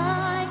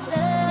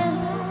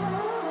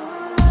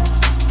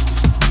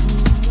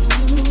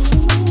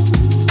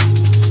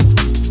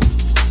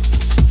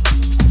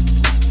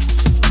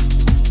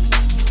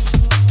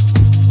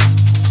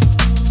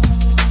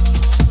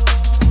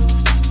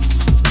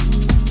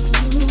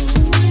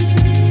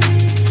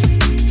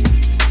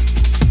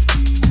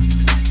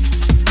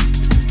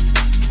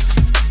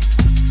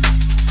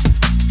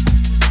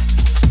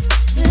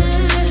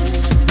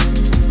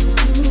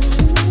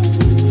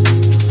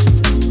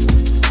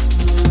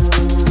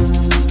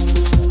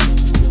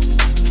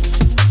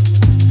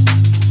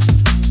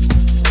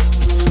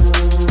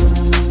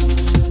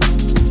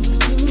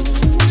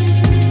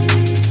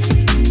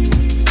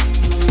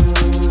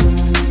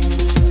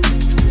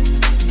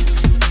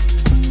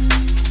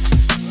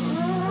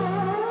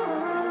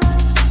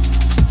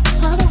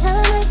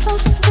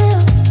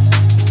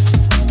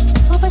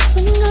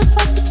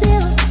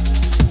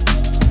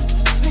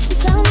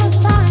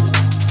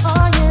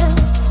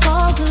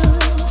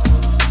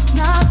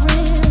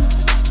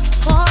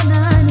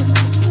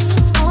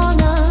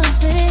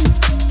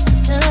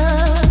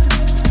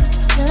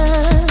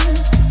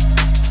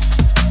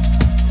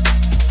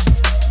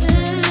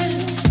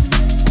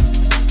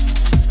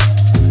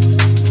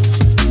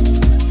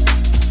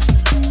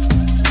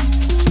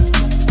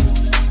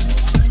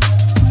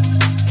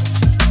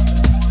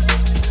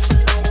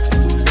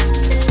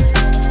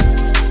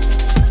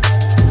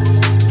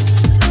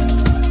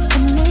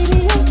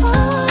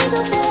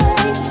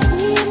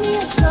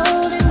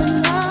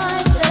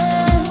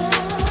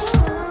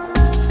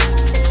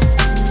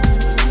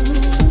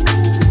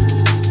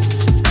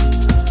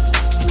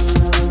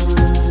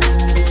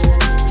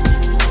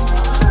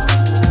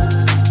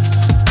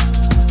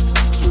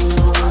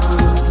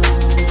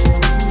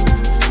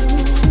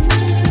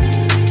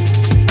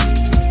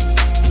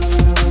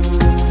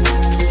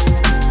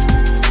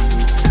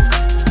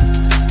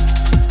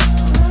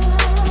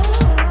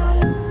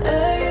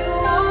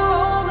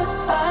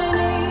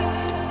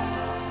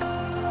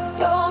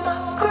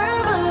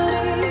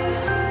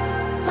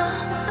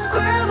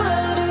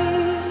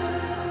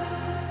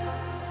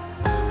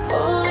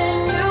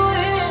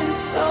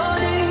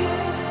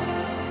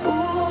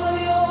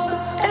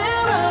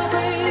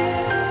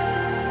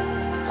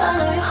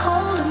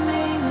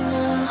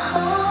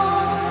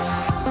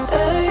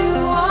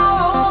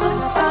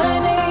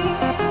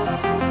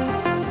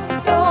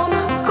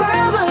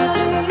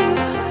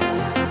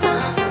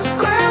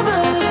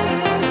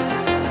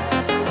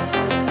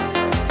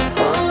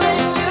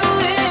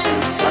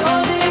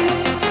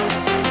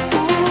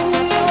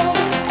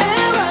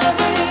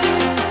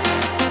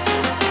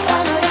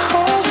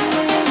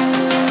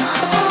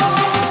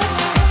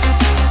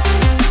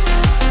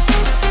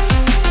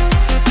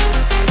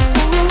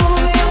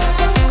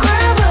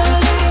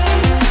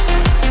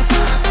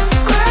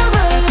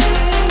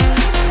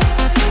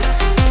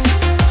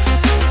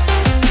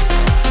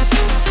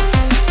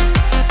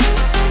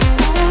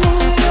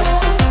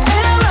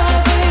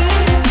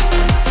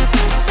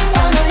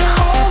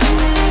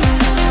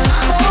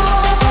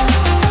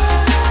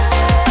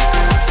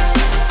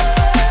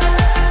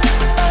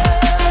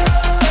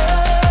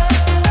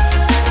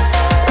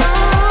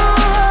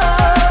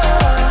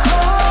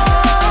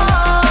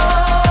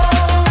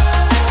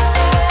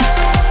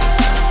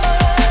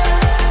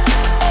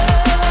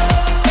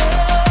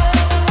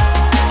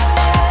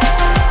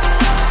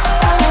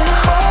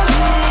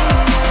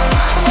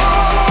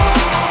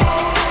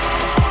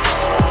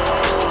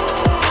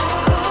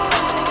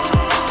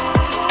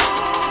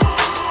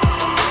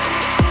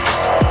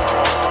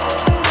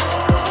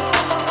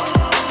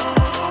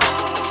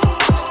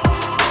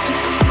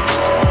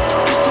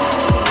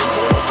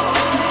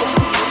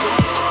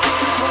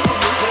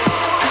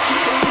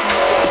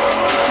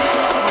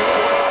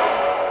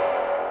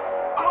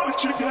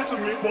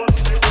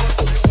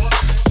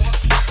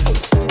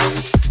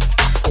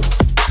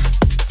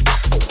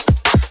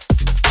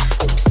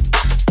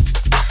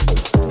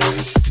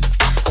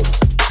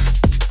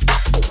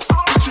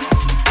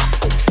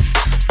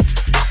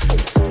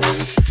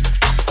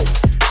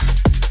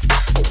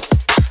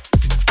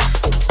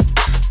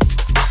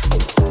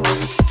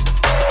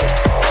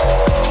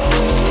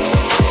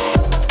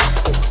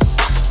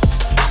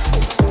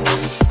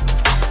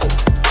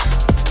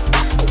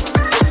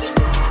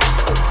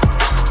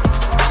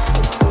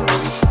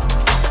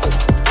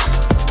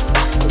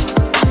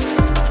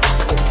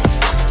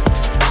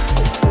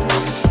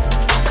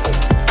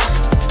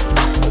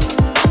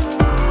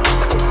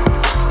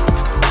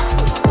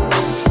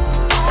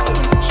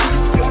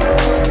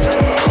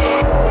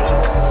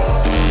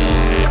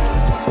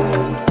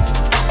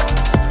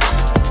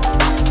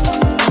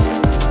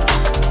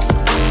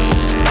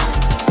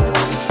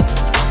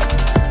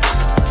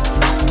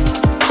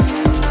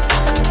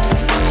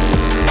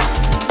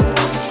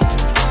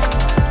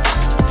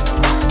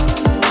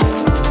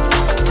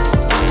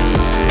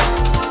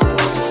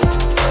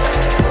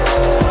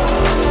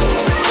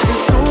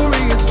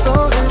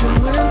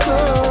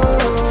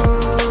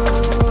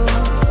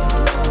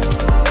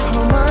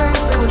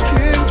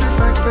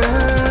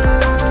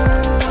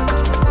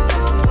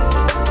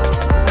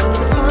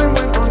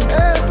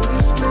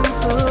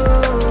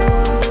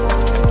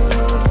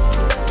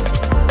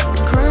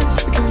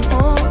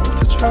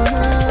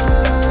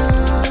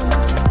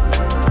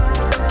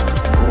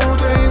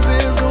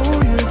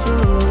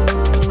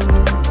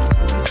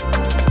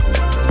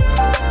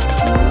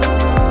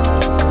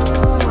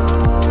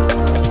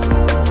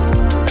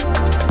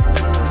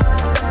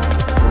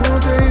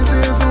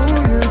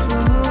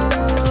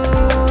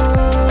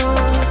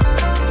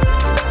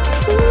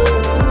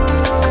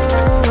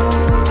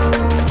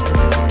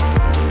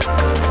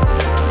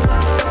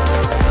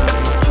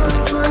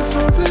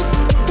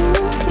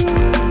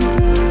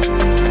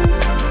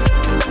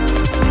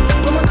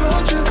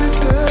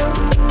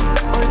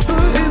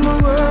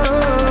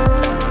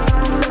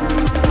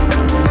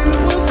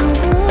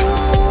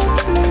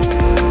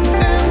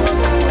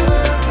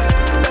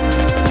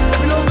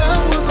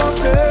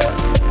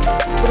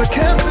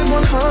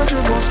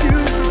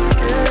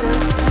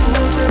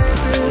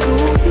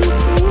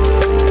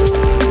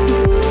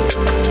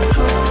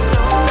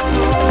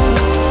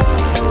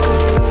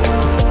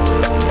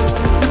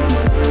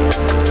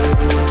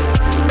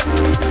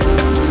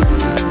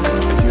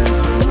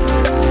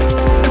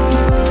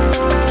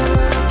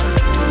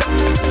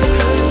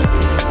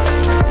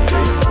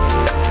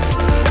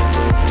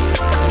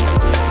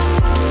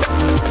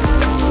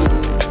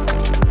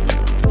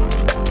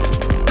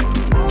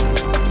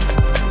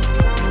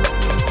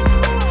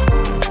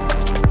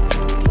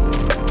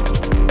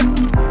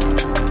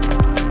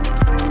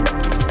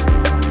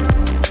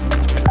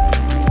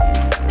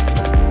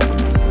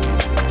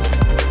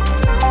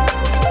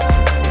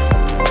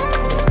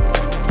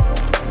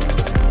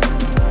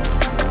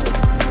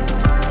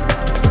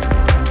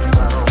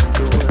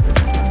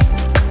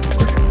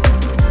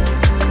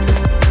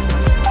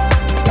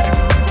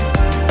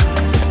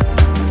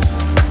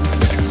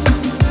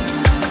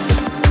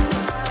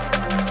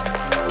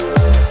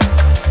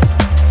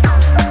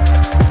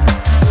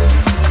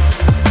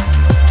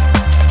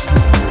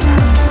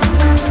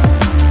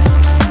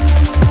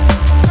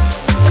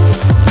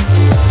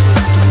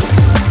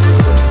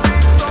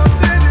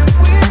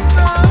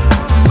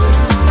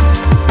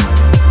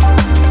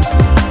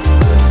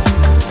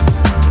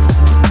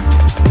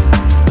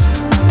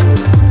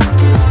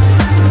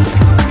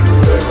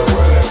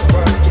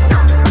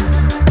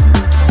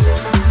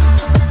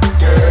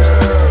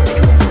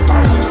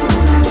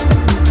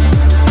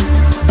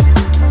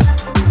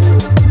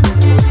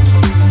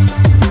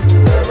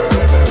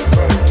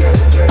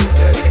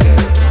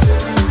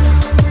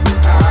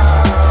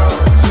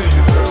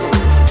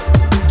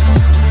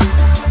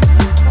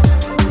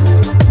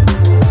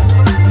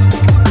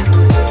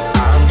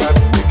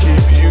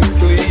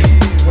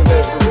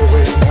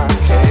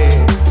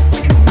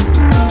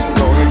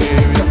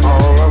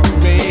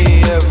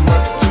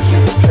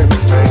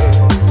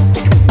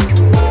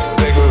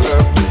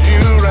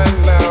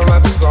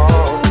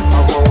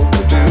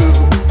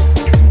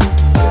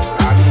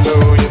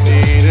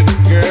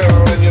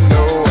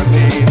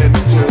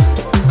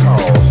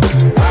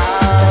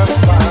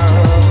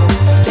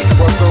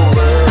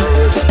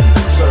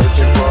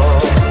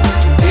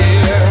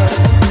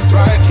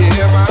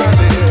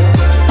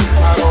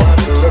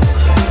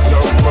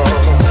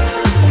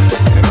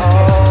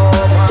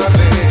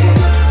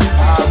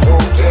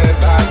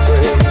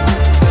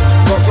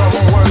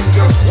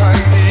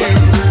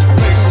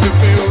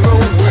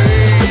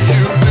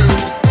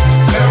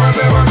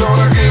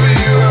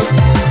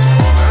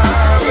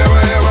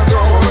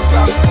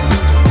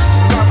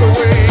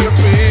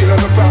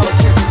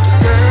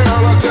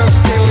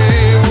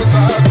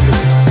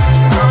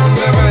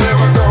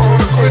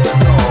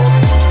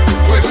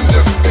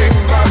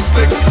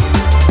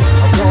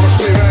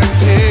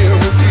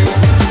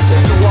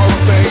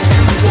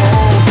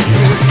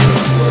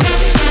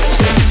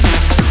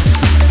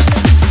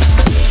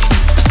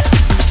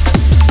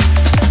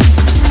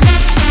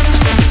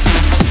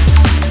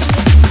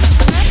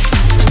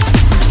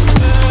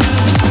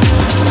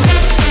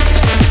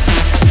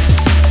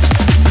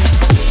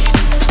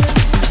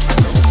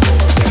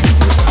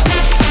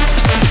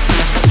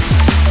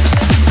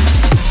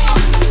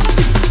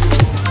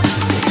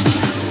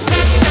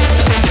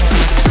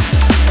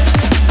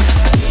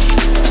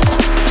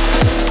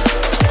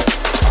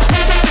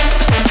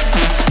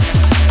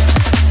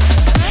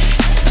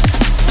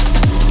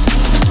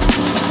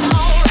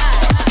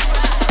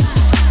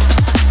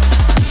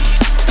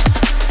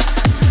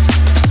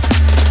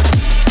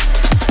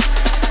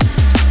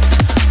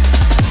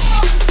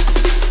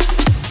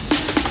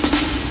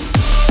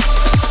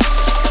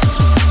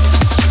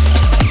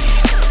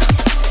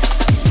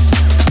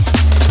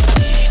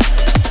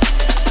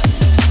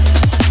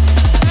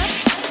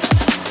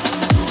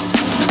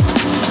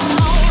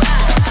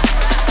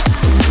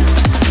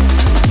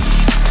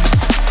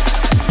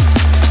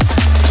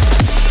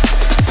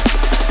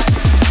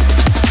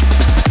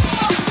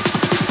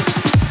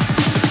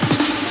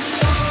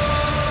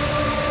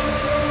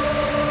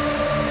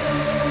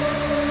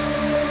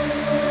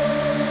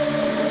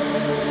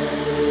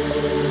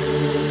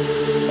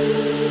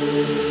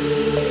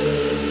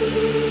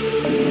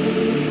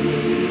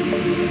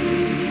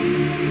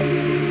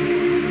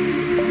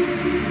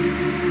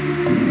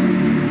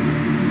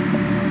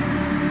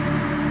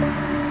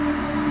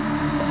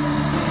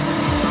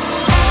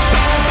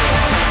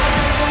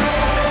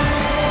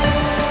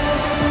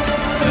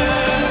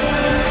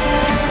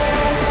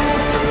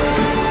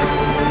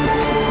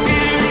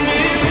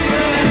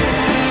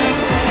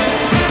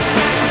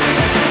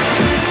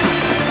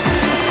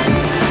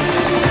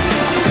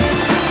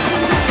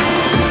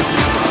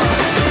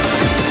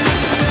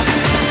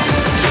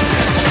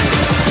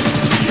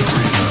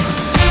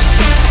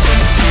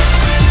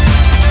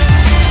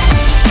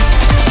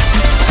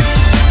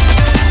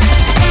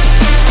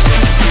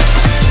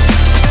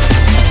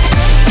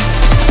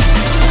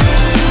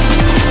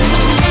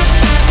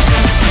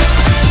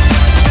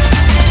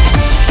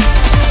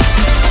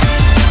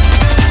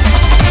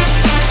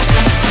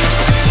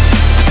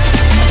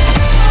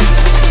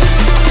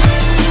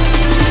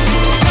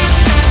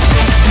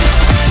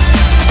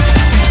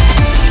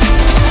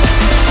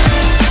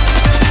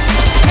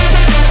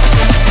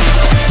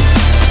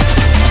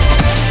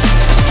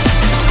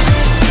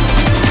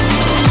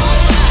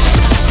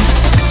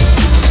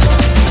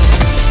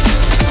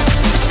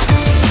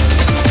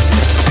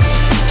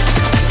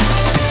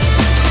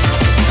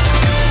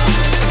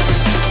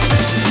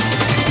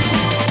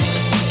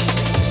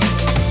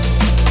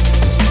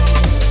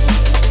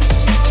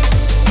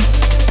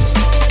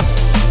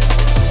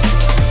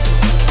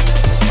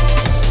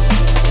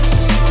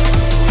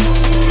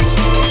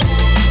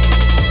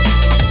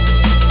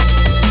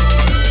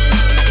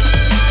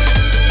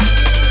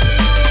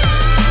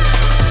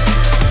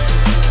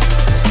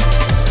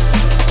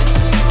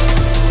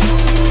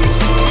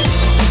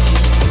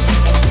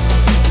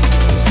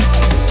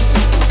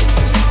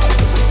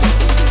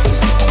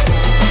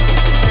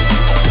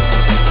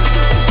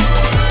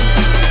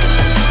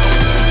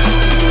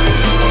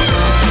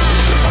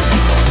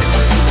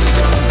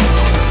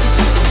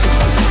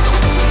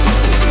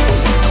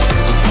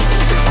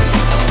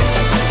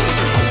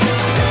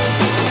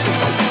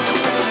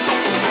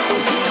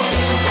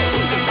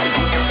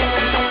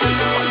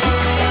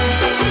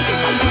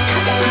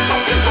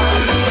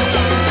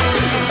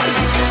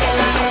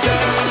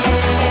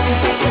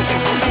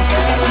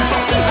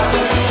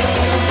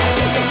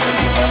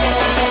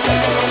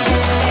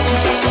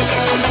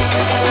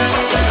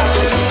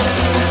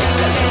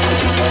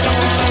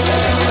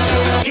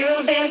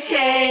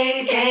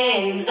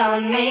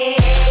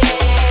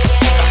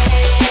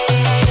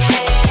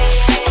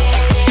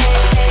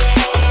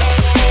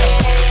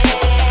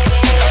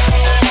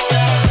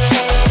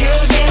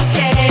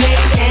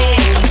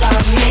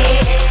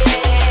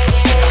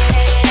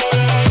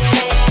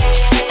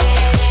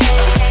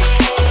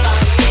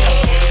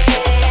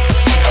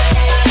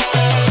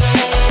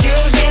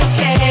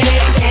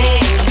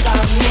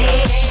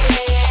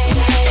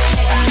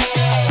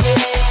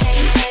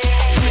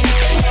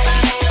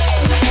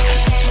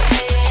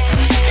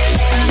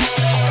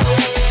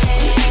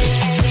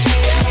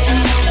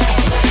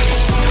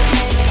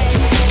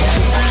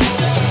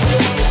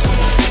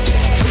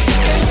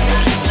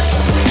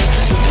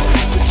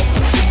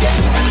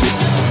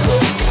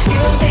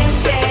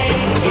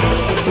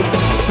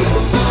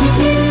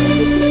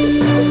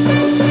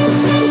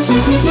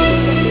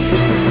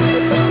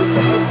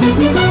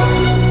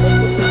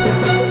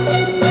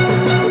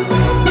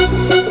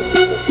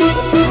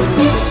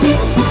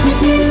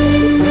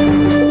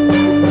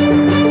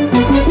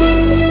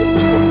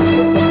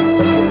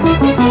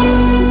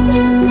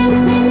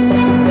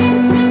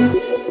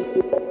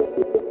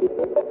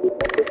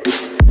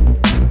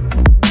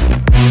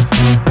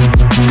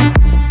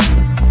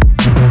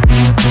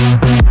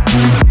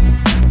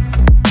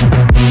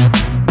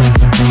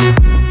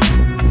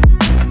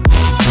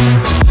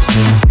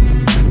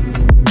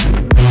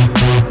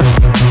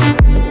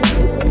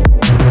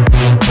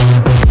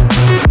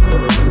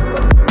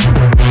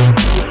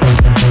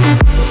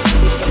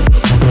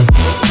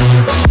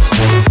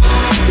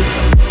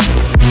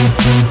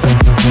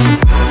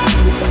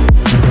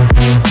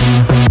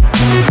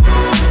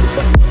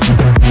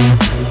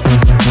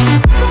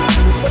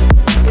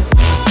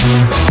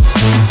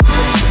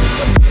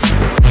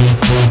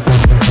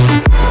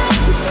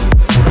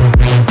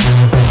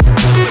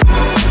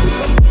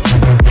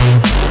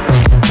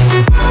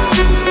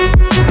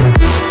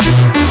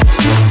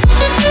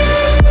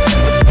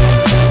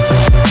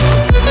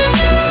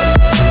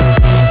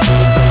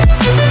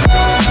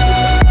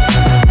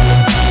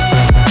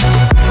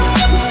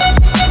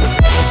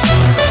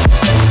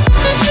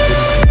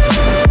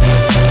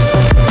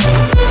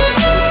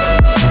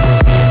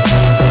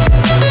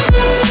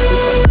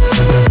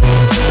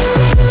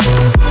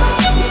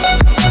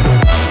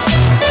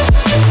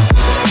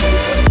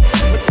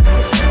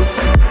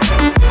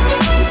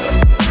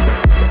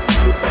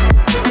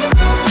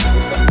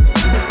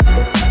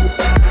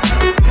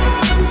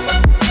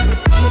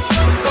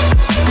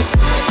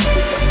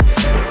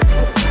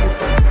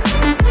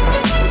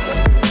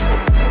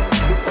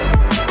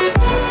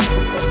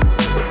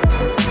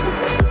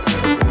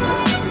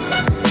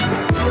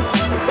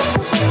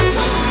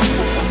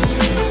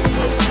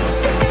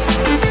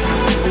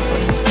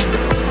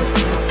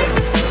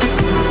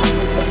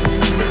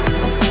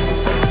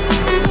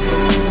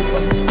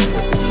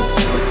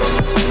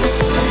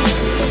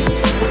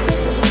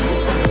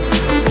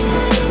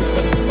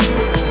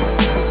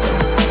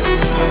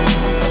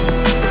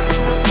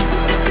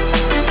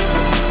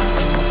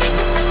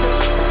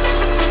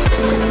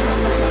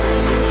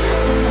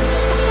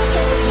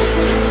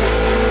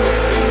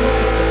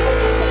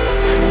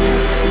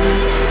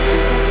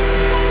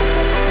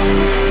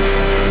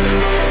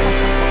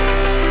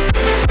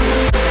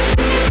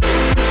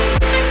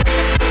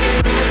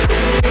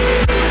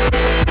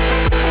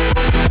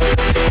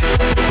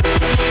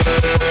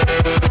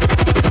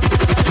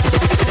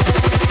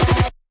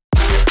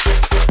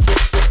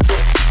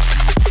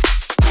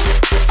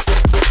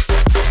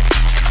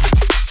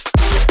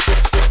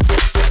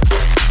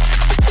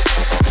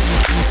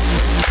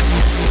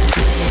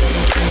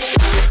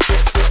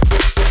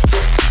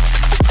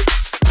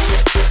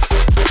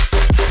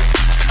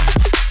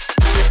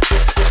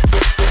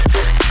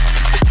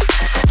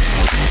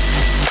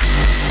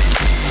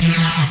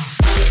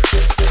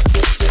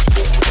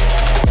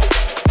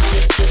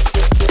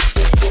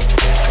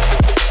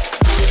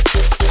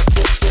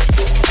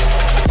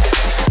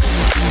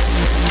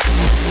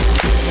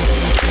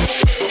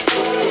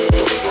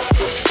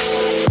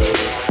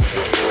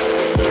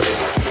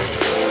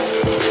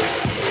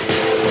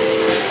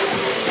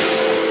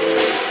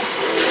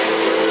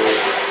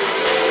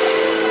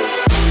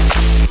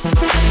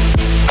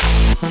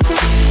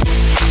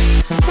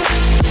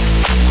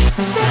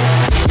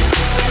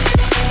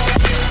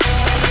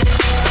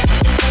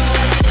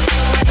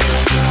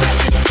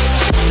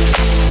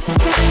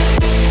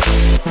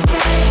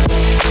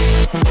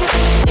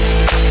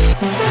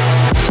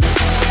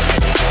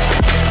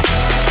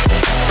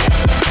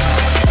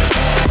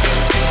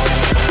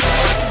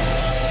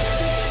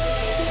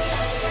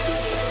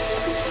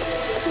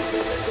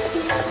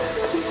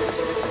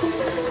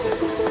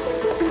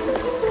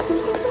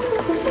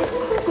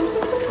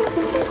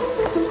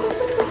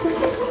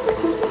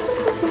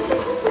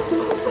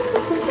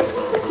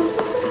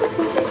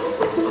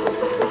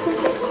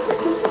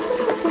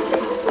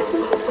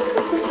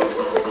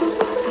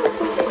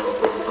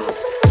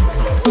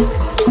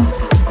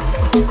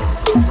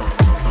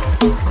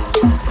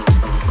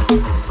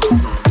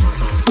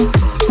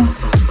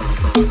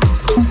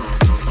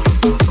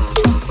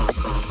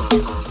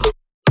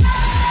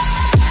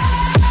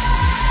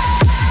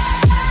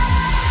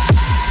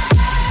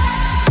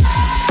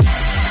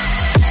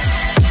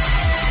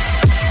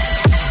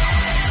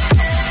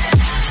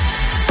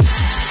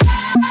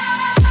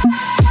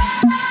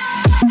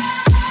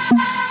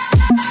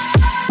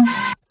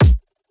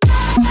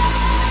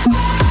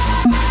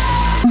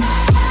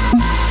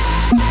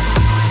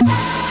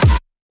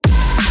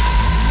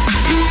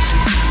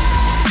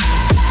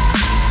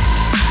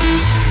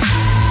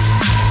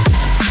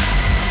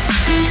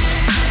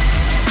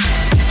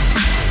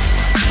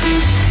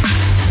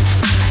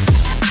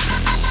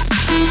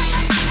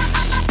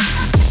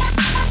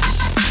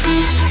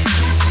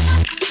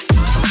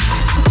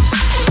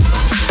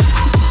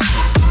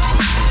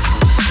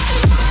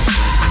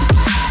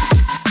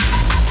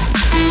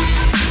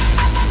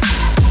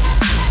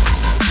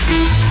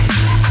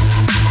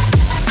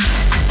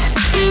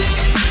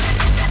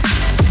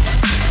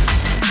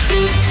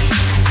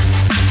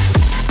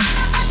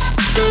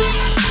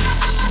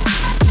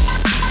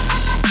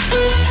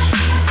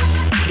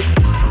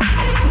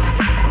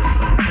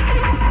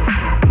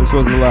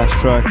 This was the last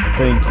track.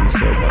 Thank you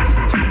so much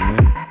for tuning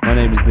in. My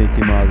name is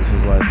Nicky. This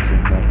was live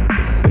stream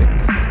number 6.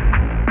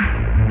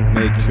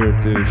 Make sure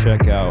to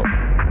check out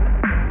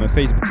my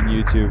Facebook and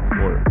YouTube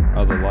for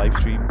other live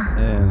streams.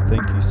 And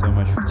thank you so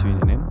much for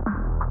tuning in.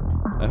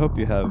 I hope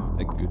you have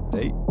a good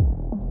day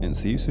and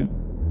see you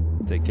soon.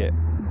 Take care.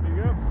 There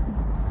you go.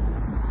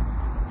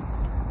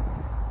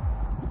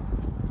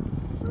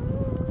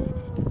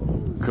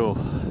 Cool.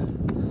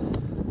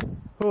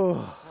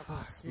 Oh,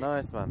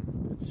 nice, man.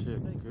 Good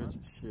shit. Good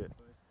shit.